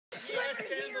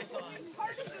sandals on.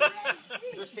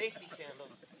 They're safety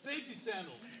sandals. Safety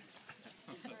sandals.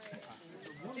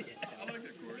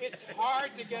 It's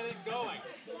hard to get it going.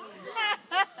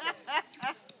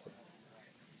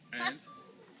 And?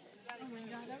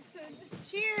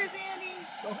 Cheers, Andy.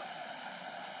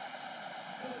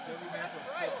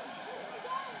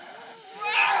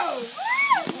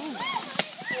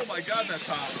 Oh my God, that's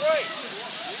hot. Right.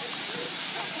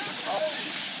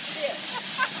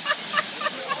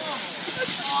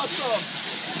 That's awesome.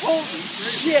 Holy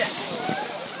shit.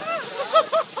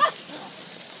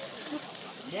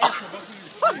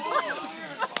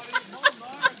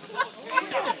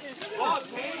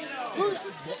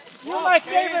 You're my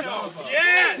favorite.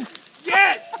 Yes.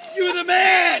 Yes. You're the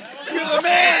man. You're the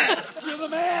man. You're the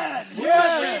man.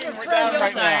 Yes. We're down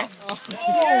right now.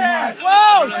 Yes.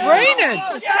 Whoa, it's raining!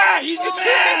 Yeah, he's the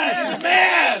man. He's the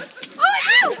man.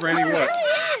 It's raining what?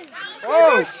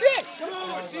 Oh, shit! Come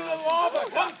on, see the lava.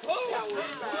 Come close.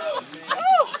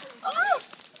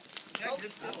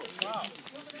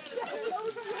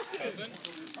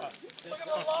 Look at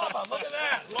the lava. Look at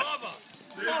that. Lava.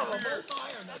 Lava. Molten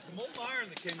iron. That's molten iron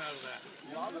that came out of that.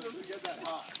 Lava doesn't get that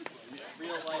hot.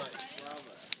 Real life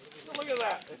lava. Look at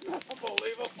that.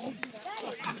 Unbelievable.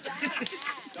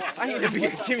 I need a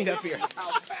beer. Give me that beer.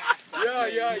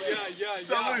 Yeah.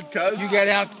 Salute, cuz. You get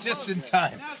out just in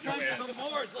time. Now it's time for some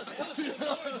more.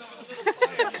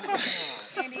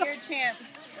 Andy, you're a champ.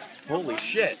 Holy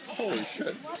shit. Holy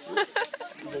shit.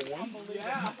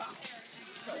 Yeah.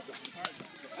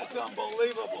 That's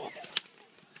unbelievable.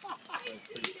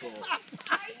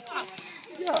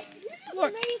 Yeah.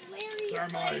 Look.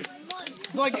 Thermite.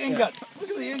 It's like ingot. Look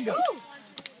at the ingot.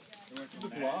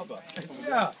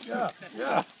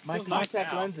 Yeah. My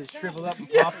contact lens is shriveled up and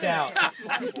popped out.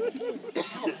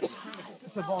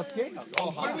 It's a volcano.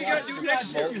 What do we got to do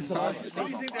next year?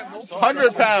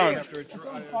 100 pounds.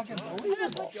 Fucking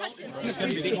believable. It's going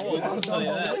to be cold. I'll tell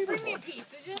you that. Bring me a piece,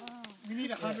 would you? We need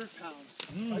 100 pounds.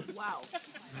 Wow.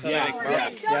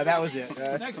 Yeah, that was it.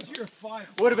 Next year, 5.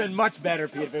 Would have been much better,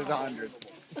 Pete, if it was 100.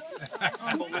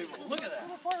 Unbelievable. Look at that.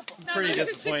 Pretty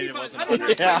disappointed it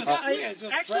wasn't. Yeah.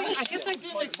 Actually, I guess I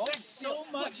didn't expect so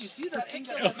much. You see, the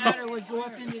particulate matter would go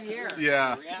up into the air.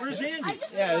 Yeah. Where's Andy?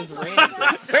 Yeah, it was raining.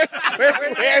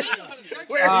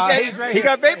 Where's he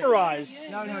got vaporized.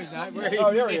 No, he's not.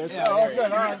 Oh, there he is. Oh, good. All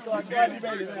right. So I'm glad you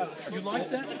made it out. You like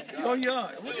that? Oh, yeah.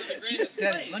 Look at this.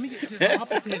 Daddy, let me get this hot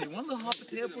potato. One little hot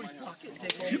potato, put his pocket and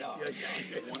take it out.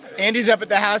 Andy's up at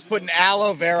the house putting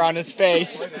aloe vera on his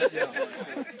face. Did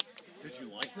you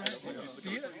like that? Did you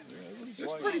see it?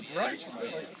 It's pretty bright.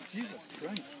 Jesus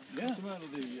Christ. Yeah.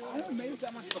 I'm amazed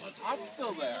that much of the hot's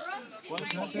still there.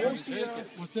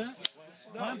 What's that?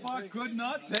 Plant pot could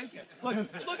not take it. Look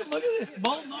at this.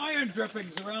 Molten iron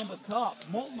drippings around the top.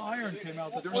 Molten iron came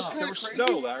out the top. There was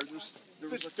snow, Larry. There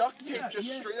was duct tape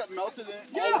just straight up melted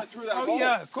and all went through that hole. Oh,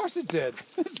 yeah, of course it did.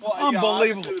 Well, yeah,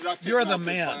 Unbelievable. obviously the duct tape You're the melted,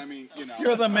 man. but I mean, you know.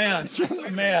 You're the man. You're the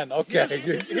man. Okay.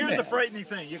 Here's the frightening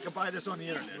thing. You can buy this on the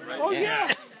internet, right? Oh,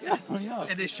 yes. Yeah. Oh, yeah.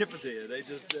 And they ship it to you. They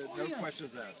just, no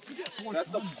questions asked.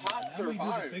 That the pot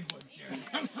survived.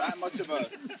 That much of a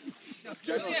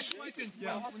general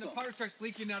When the powder starts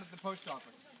leaking out at the post office.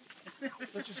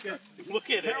 Let's just get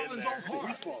Look at it. Carolyn's own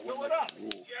car. Fill it up.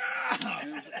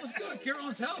 Yeah. Let's go to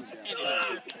Carolyn's house.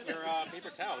 Your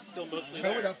paper towel, it's still mostly Throw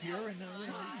it there. up here and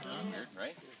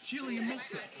Right? Sheila, you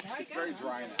missed it. It's very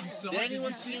dry now. Did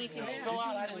anyone see anything spill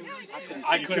out? I didn't even see it.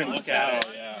 I couldn't look at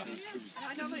it, yeah.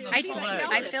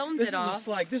 I filmed This it is a all.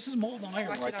 slag. This is molten iron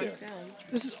Watch right it on there. film.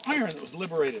 This is iron that was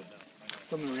liberated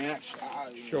from the reaction.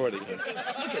 Surely. Look,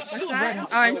 it's still What's red that?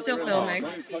 hot. Oh, I'm still filming.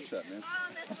 Don't even touch that, man.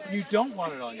 You don't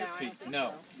want it on your feet.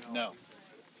 No.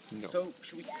 So,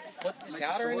 should we Put this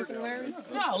out or anything, Larry?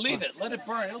 No, leave it. Let it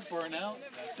burn. It'll burn out.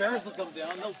 Bears will come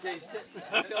down. They'll taste it.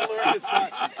 They'll learn it's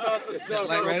not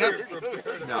Light right up?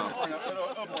 No. How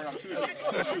did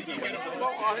you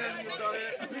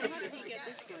get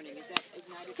this burning? Is that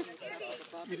ignited from the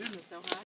stuff above? It was so hot?